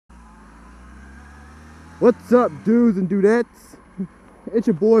What's up, dudes and dudettes? It's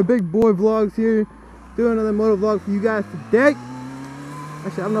your boy, Big Boy Vlogs here, doing another moto vlog for you guys today.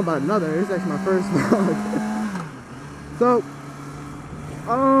 Actually, I don't know about another. This is actually my first vlog. So,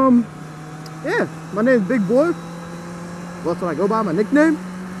 yeah, my name is Big Boy. Well, that's what I go by, my nickname.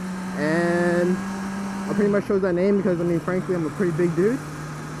 And I pretty much chose that name because, I mean, frankly, I'm a pretty big dude.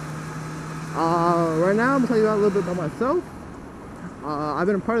 Right now, I'm gonna tell you a little bit about myself. I've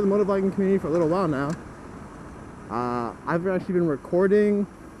been a part of the motovlogging community for a little while now. I've actually been recording,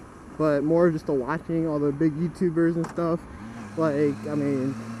 but more just watching all the big YouTubers and stuff. Like, I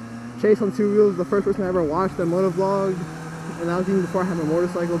mean, Chase on 2 Wheels, the first person I ever watched that motovlogged, and that was even before I had my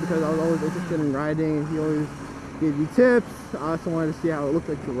motorcycle because I was always interested in riding, and he always gave me tips. I also wanted to see how it looked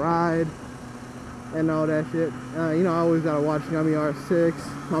like to ride and all that shit. You know, I always gotta watch Yummy R6.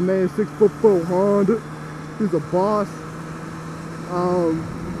 My man, 6'4" Honda. He's a boss.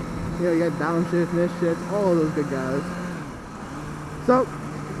 You know, you got Downshift, Mischief, all of those good guys. So,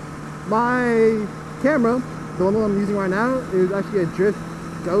 my camera, the one that I'm using right now, is actually a Drift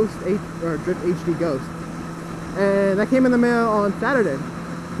HD Ghost. And that came in the mail on Saturday.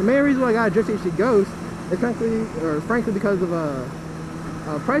 The main reason why I got a Drift HD Ghost is frankly because of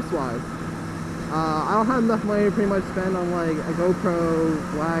price-wise. I don't have enough money to pretty much spend on like a GoPro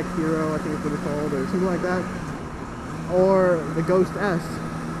Black Hero, I think it's what it's called, or something like that, or the Ghost S.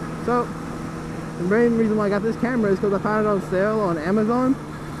 So, the main reason why I got this camera is because I found it on sale on Amazon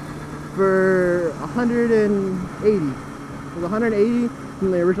for $180. It was $180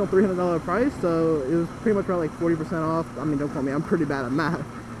 from the original $300 price, so it was pretty much around like 40% off. I mean, don't quote me, I'm pretty bad at math.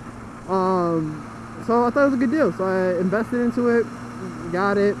 So I thought it was a good deal, so I invested into it,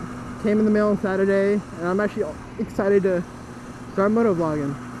 got it, came in the mail on Saturday, and I'm actually excited to start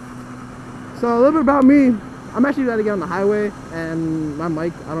motovlogging. So a little bit about me. I'm actually about to get on the highway, and my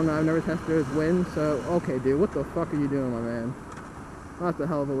mic, I don't know, I've never tested its wind, so, okay, dude, what the fuck are you doing, my man? That's a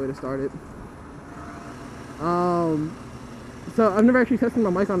hell of a way to start it. So I've never actually tested my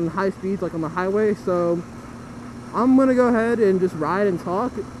mic on high speeds, like on the highway, so I'm gonna go ahead and just ride and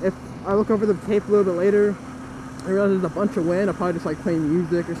talk. If I look over the tape a little bit later, I realize there's a bunch of wind, I'll probably just like play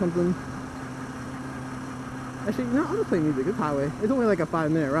music or something. Actually, no, I'll just play music, it's highway. It's only like a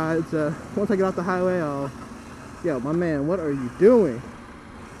 5-minute ride, so once I get off the highway, yo, my man, what are you doing?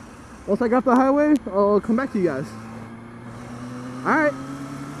 Once I got off the highway, I'll come back to you guys. Alright,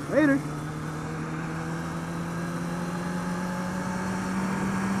 later.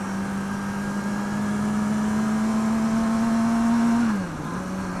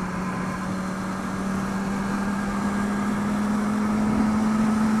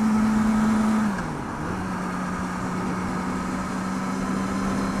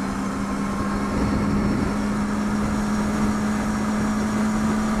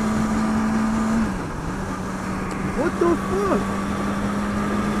 What the fuck?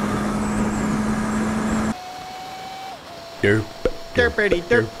 Derp derpity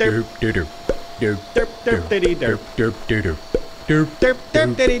derp derp derp derp derp derpity derp derp derp derp derp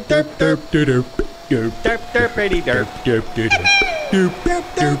derpity derp derp derp derp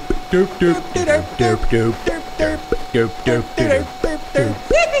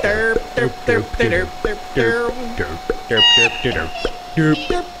derp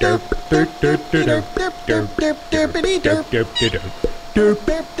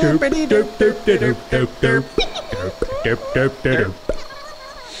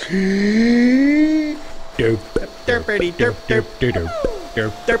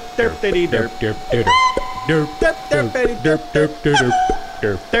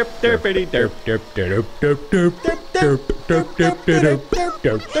derpity derp derp derp derp derp derp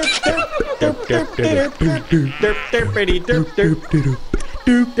derp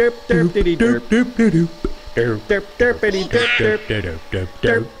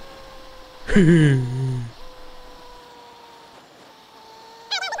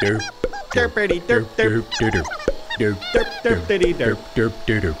derp derp derp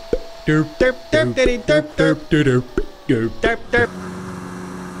derp derp derp derp derp derp derp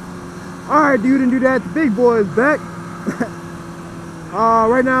Alright, dude and dudettes, Big Boy is back.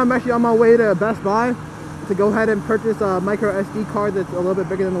 Right now I'm actually on my way to Best Buy to go ahead and purchase a micro SD card that's a little bit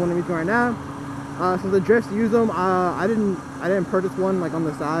bigger than the one I'm using right now. So the drifts use them. I didn't purchase one like on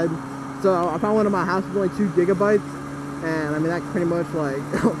the side, so I found one in my house with only 2 gigabytes, and I mean that pretty much like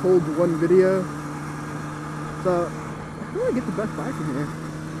holds one video. So how do I get to Best Buy from here?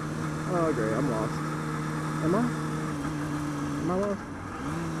 Oh great, I'm lost. Am I? Am I lost? I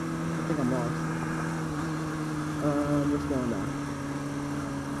think I'm lost. What's going on?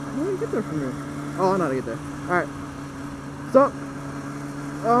 How do I get there from here? Oh, I know how to get there. Alright. So,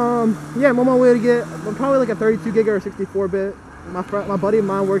 yeah, I'm on my way to get probably like a 32 gig or a 64 bit. My buddy of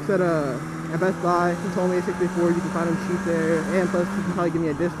mine works at Best Buy. He told me a 64 you can find them cheap there, and plus he can probably give me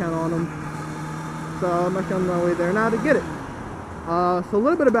a discount on them. So I'm actually on my way there now to get it. So a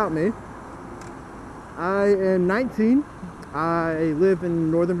little bit about me. I am 19. I live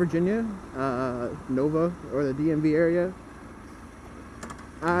in Northern Virginia, Nova, or the DMV area.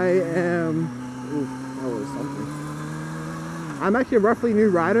 I am, I'm actually a roughly new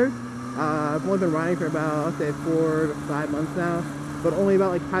rider. I've only been riding for about, I'll say 4 to 5 months now, but only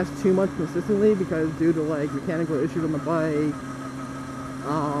about like past 2 months consistently because due to like mechanical issues on the bike,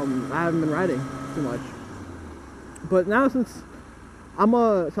 I haven't been riding too much. But now since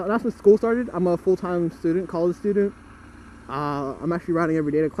school started, I'm a full-time student, college student. I'm actually riding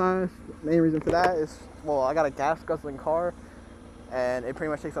every day to class. The main reason for that is, well, I got a gas guzzling car, and it pretty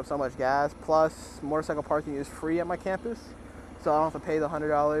much takes up so much gas. Plus, motorcycle parking is free at my campus, so I don't have to pay the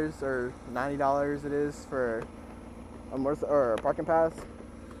 $100 or $90 it is for a parking pass.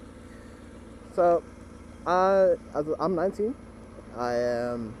 So, I'm 19. I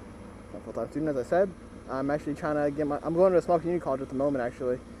am a full-time student, as I said. I'm actually trying to I'm going to a small community college at the moment,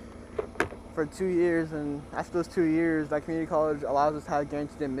 actually, for 2 years, and after those 2 years, that community college allows us to have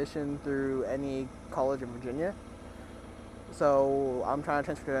guaranteed admission through any college in Virginia. So I'm trying to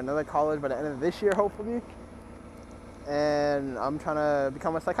transfer to another college by the end of this year, hopefully, and I'm trying to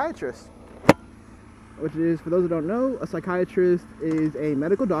become a psychiatrist. Which is, for those who don't know, a psychiatrist is a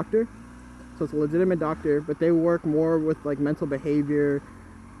medical doctor, so it's a legitimate doctor, but they work more with like mental behavior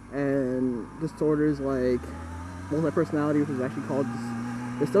and disorders like multi-personality, which is actually called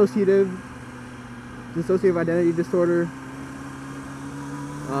dissociative identity disorder,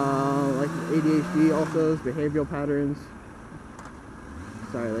 like ADHD, also behavioral patterns.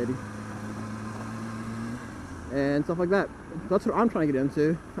 Sorry, lady. And stuff like that. That's what I'm trying to get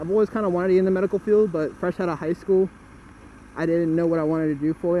into. I've always kind of wanted to get in the medical field, but fresh out of high school, I didn't know what I wanted to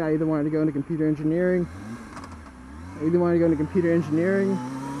do fully. I either wanted to go into computer engineering,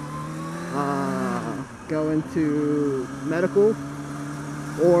 go into medical,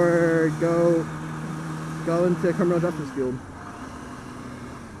 or go into criminal justice field.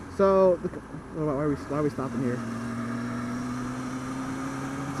 So, why are we stopping here?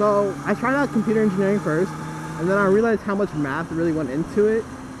 So, I tried out computer engineering first, and then I realized how much math really went into it.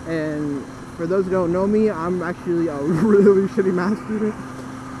 And for those who don't know me, I'm actually a really shitty math student.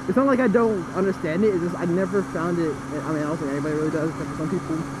 It's not like I don't understand it, it's just I never found it, I mean, I don't think anybody really does, except for some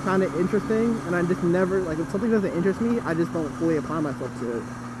people, found it interesting, and I just never, like, if something doesn't interest me, I just don't fully apply myself to it.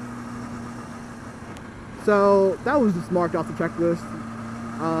 So, that was just marked off the checklist.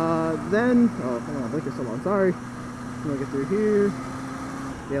 Then, oh, hold on, my blinker's so long, sorry. I'm gonna get through here,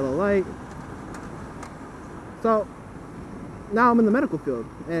 yellow light. So, now I'm in the medical field,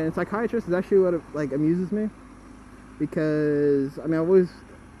 and psychiatrist is actually what, like, amuses me, because, I mean, I've always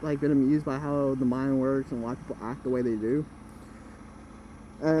like been amused by how the mind works and why people act the way they do,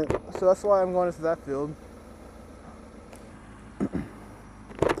 and so that's why I'm going into that field.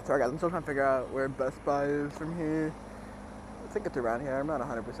 Sorry guys, I'm still trying to figure out where Best Buy is from here. I think it's around here. I'm not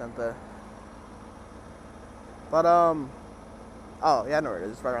 100% there, but oh yeah, I know where it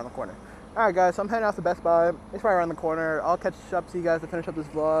is. It's right around the corner. Alright guys, so I'm heading out to Best Buy. It's right around the corner. I'll catch up to you guys to finish up this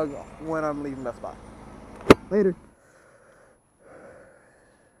vlog when I'm leaving Best Buy. Later.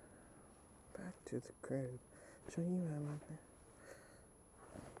 To the crib. Show you around like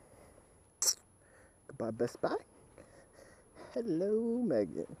that. Goodbye, Best Buy. Hello,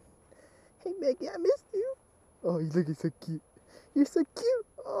 Megan. Hey, Megan, I missed you. Oh, you're looking so cute. You're so cute.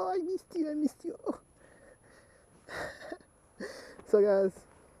 Oh, I missed you. Oh. So, guys,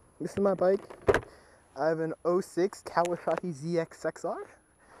 this is my bike. I have an 06 Kawasaki ZX-XR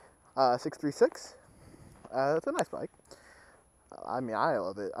 636. It's a nice bike. I mean, I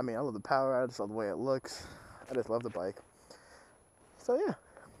love it. I mean, I love the power. I just love the way it looks. I just love the bike. So yeah,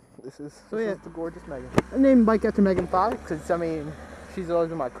 this is the gorgeous Megan. I named the bike after Megan Fox because, I mean, she's always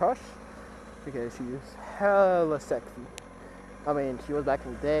been my crush because she's hella sexy. I mean, she was back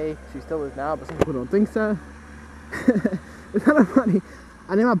in the day. She still is now, but some people don't think so. It's kind of funny.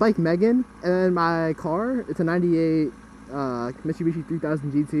 I named my bike Megan, and then my car, it's a 98 Mitsubishi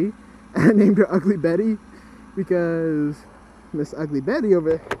 3000 GT, and I named her Ugly Betty because Miss Ugly Betty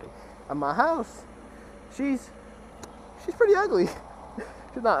over at my house, she's pretty ugly.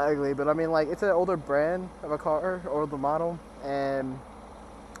 She's not ugly, but I mean, like, it's an older brand of a car, older model, and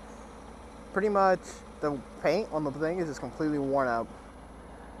pretty much the paint on the thing is just completely worn out.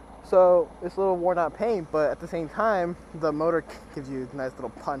 So it's a little worn out paint, but at the same time, the motor gives you a nice little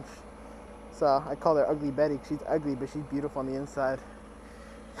punch. So I call her Ugly Betty. She's ugly, but she's beautiful on the inside.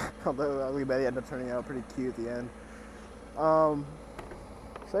 Although I believe they end up turning out pretty cute at the end.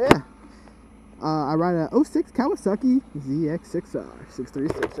 So yeah, I ride a 06 Kawasaki ZX6R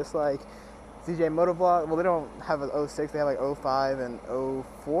 636, just like CJ Motovlog. Well, they don't have an 06, they have like 05 and 04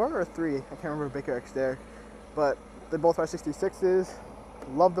 or 3. I can't remember Baker X there, but they both are 636s.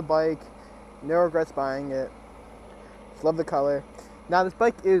 Love the bike, no regrets buying it. Just love the color. Now this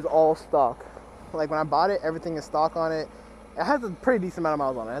bike is all stock. Like when I bought it, everything is stock on it. It has a pretty decent amount of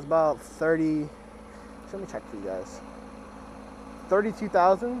miles on it. It has about 30. Let me check for you guys.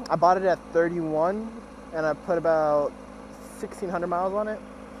 32,000. I bought it at 31, and I put about 1,600 miles on it.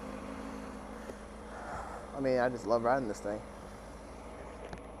 I mean, I just love riding this thing.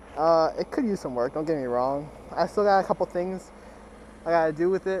 It could use some work, don't get me wrong. I still got a couple things I gotta do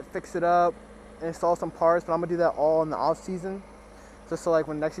with it, fix it up, and install some parts, but I'm gonna do that all in the off season. Just so like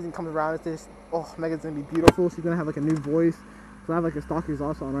when next season comes around, it's just, oh, Megan's gonna be beautiful. She's gonna have like a new voice. So I have like a stock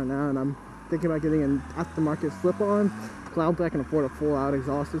exhaust on right now, and I'm thinking about getting an aftermarket slip-on, because I don't think I can afford a full-out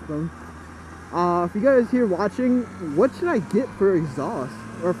exhaust system. If you guys here watching, what should I get for exhaust,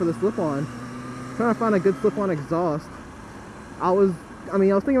 or for the slip-on? Trying to find a good slip-on exhaust. I was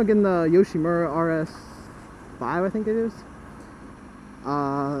thinking of getting the Yoshimura RS5, I think it is.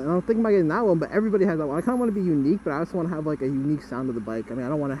 And I'm thinking about getting that one, but everybody has that one. I kind of want to be unique, but I also want to have like a unique sound of the bike. I mean, I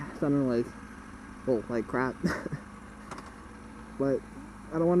don't want to sound like, oh, like crap. But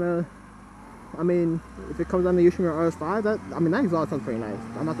I don't want to. I mean, if it comes down to Yoshimura RS5, that exhaust sounds pretty nice.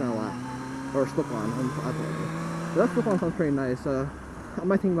 I'm not gonna lie. Or slip-on. That slip-on sounds pretty nice. I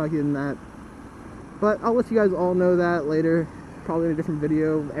might think about getting that. But I'll let you guys all know that later, probably in a different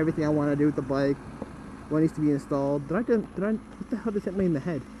video. Everything I want to do with the bike, what needs to be installed. What the hell just hit me in the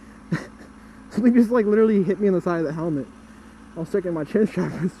head? Something just like literally hit me on the side of the helmet. I was checking my chin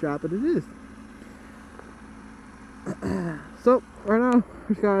strap, but it is. So right now, I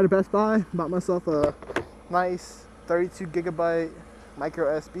just got out of Best Buy, bought myself a nice 32 gigabyte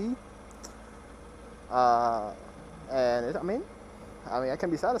micro SB. And I can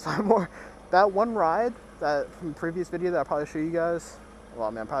be satisfied more. That one ride that from the previous video that I'll probably show you guys.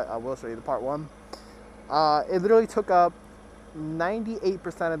 Well, I will show you the part one. It literally took up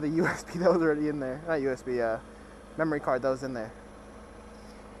 98% of the USB that was already in there. Not USB, memory card that was in there.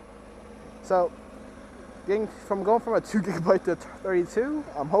 So, going from a 2 gigabyte to 32,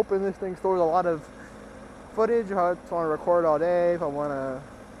 I'm hoping this thing stores a lot of footage. If I just want to record all day, if I want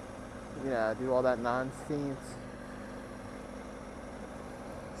to, do all that nonsense.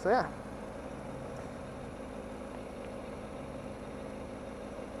 So yeah.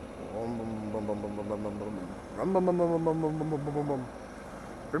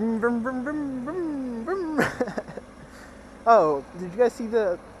 Oh, did you guys see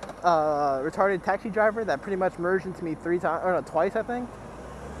the retarded taxi driver that pretty much merged into me twice, I think?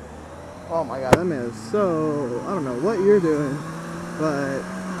 Oh my god, that man is so, I don't know what you're doing, but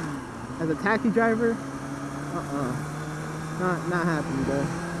as a taxi driver, not happening, bro.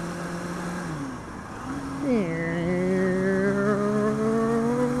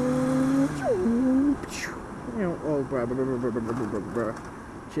 Oh, bro.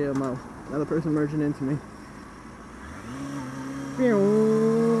 Chill, mo. Another person merging into me.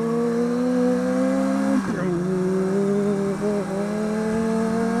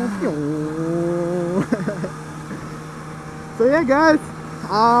 So yeah, guys,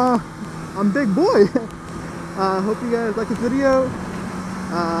 I'm Big Boy. Hope you guys like this video.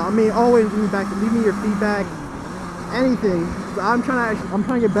 Always leave me your feedback, anything. I'm trying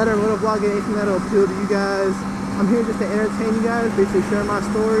to get better at motovlogging, anything that'll appeal to you guys. I'm here just to entertain you guys, basically share my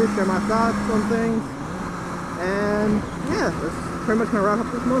stories, share my thoughts on things. And yeah, that's pretty much gonna wrap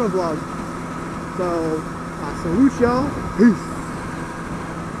up this motovlog. So I salute y'all. Peace.